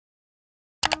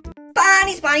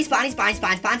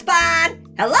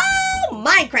Spawn. Hello,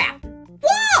 Minecraft.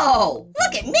 Whoa,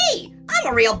 look at me. I'm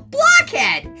a real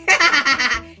blockhead.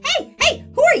 Hey,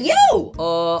 who are you?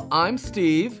 I'm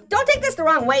Steve. Don't take this the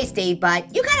wrong way, Steve,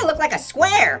 but you kind of look like a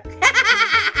square.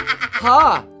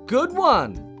 Ha, good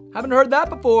one. Haven't heard that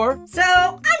before. So,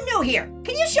 I'm new here.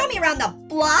 Can you show me around the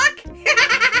block?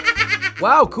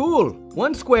 Wow, cool.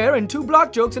 1 square and 2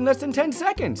 block jokes in less than 10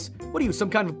 seconds. What are you, some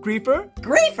kind of griefer?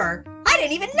 Griefer? I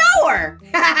didn't even know her.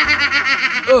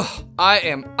 Ugh, I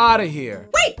am out of here.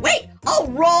 Wait, I'll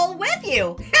roll with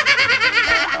you.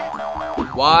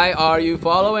 Why are you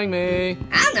following me?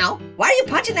 I don't know. Why are you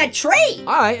punching that tree?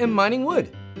 I am mining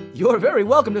wood. You're very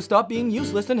welcome to stop being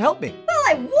useless and help me. Well,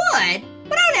 I would,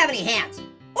 but I don't have any hands,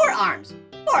 or arms,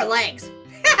 or legs.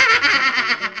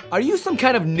 Are you some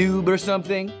kind of noob or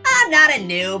something? I'm not a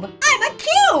noob. I'm a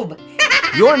cube.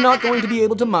 You're not going to be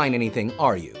able to mine anything,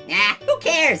 are you? Nah, who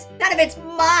cares? None of it's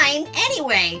mine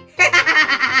anyway.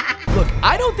 Look,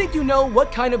 I don't think you know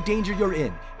what kind of danger you're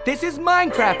in. This is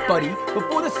Minecraft, buddy.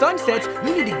 Before the sun sets,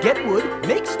 you need to get wood,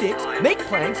 make sticks, make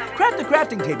planks, craft a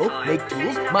crafting table, make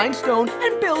tools, mine stone,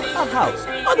 and build a house.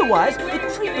 Otherwise, the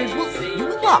creepers will eat you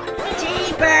alive.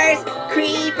 Jeepers,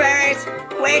 creepers,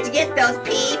 where'd you get those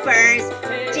peepers?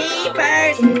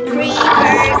 Jeepers,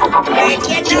 creepers, where'd you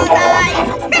get those eyes?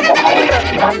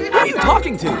 Who are you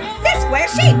talking to? This square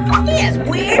shape, he has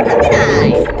weird looking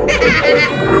eyes.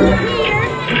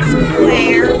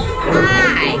 Weird square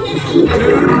eyes.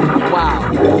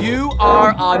 Wow, you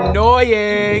are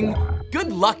annoying.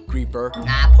 Good luck, creeper.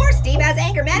 Poor Steve has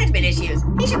anger management issues.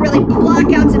 He should really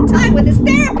block out some time with his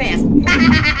therapist.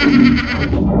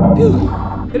 Phew,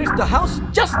 finished the house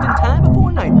just in time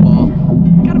before nightfall.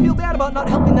 Gotta feel bad about not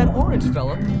helping that orange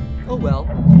fella. Oh well,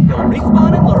 he'll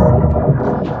respawn and learn.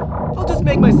 I'll just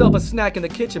make myself a snack in the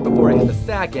kitchen before I hit the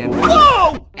sack and...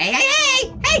 Whoa! Hey,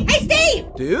 Steve!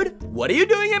 Dude, what are you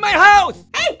doing in my house?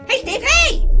 Hey, Steve,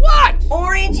 hey! What?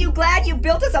 Orange, you glad you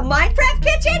built us a Minecraft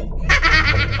kitchen?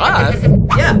 Us?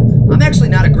 Yeah, I'm actually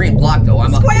not a green block though,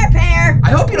 I'm a... Square pair!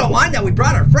 I hope you don't mind that we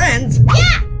brought our friends.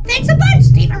 Yeah, thanks a bunch,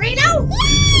 Steve-arino!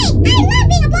 Yay! I love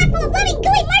being a block full of loving,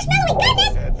 gooey, marshmallowy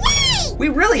goodness! Yay! We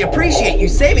really appreciate you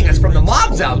saving us from the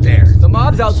mobs out there. The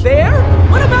mobs out there?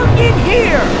 What about in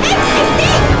here? Hey,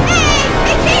 Steve!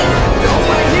 Hey, Steve!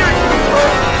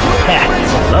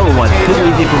 Level 1's too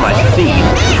easy for my speed.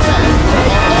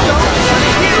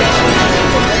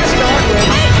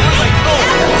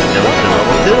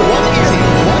 Level 2.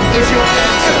 What is your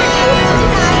answer?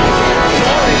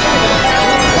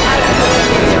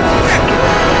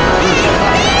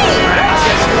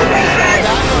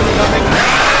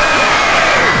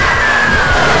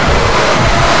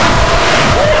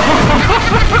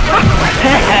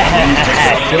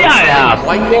 Shut up!